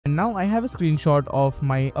And now I have a screenshot of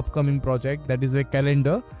my upcoming project, that is a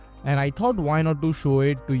calendar, and I thought why not to show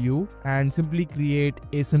it to you and simply create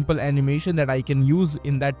a simple animation that I can use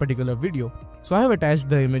in that particular video. So I have attached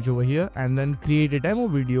the image over here and then create a demo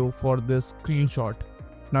video for this screenshot.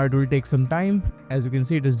 Now it will take some time. As you can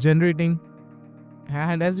see, it is generating,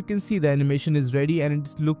 and as you can see, the animation is ready and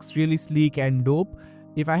it looks really sleek and dope.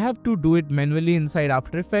 If I have to do it manually inside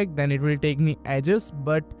After Effects, then it will take me ages,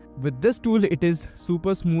 but with this tool it is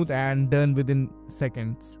super smooth and done within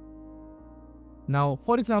seconds. Now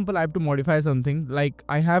for example, I have to modify something, like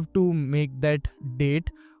I have to make that date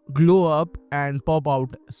glow up and pop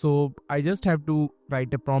out. So I just have to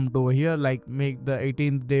write a prompt over here, like make the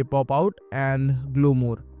 18th day pop out and glow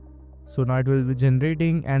more. So now it will be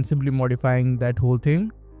generating and simply modifying that whole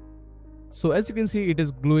thing. So as you can see, it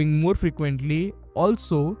is glowing more frequently.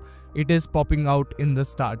 Also, it is popping out in the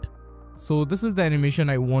start. So this is the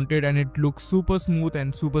animation I wanted and it looks super smooth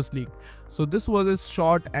and super sleek. So this was a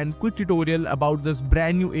short and quick tutorial about this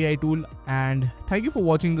brand new AI tool, and thank you for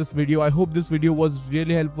watching this video. I hope this video was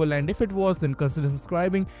really helpful, and if it was, then consider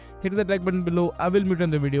subscribing, hit that like button below. I will meet you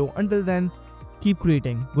in the video. Until then, keep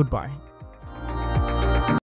creating. Goodbye.